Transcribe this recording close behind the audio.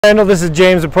Randall, this is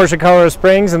James at Porsche Colorado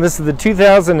Springs, and this is the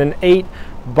 2008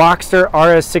 Boxster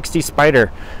RS60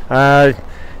 Spider. As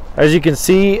you can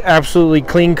see, absolutely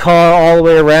clean car all the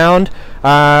way around.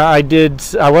 I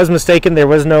was mistaken, there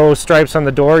was no stripes on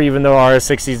the door, even though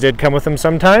RS60s did come with them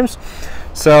sometimes.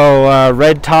 So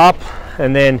red top,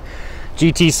 and then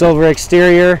GT silver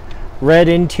exterior, red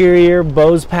interior,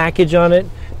 Bose package on it,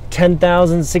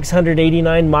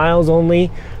 10,689 miles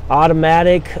only.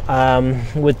 Automatic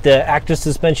with the active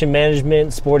suspension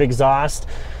management, sport exhaust.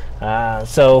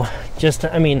 So just,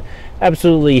 I mean,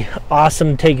 absolutely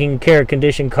awesome, taking care of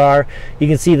condition car. You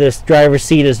can see this driver's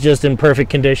seat is just in perfect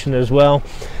condition as well.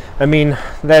 I mean,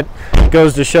 that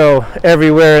goes to show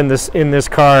everywhere in this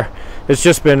car. It's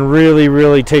just been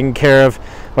really taken care of.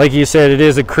 Like you said, it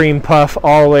is a cream puff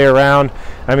all the way around.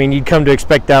 I mean, you'd come to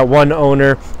expect that. One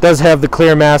owner. Does have the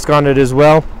clear mask on it as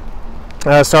well.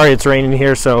 Sorry, it's raining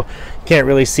here, so can't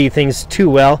really see things too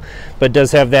well, but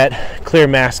does have that clear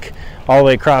mask all the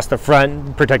way across the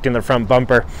front, protecting the front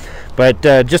bumper. But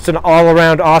just an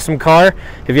all-around awesome car.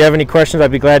 If you have any questions, I'd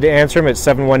be glad to answer them at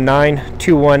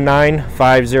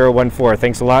 719-219-5014.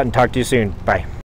 Thanks a lot, and talk to you soon. Bye.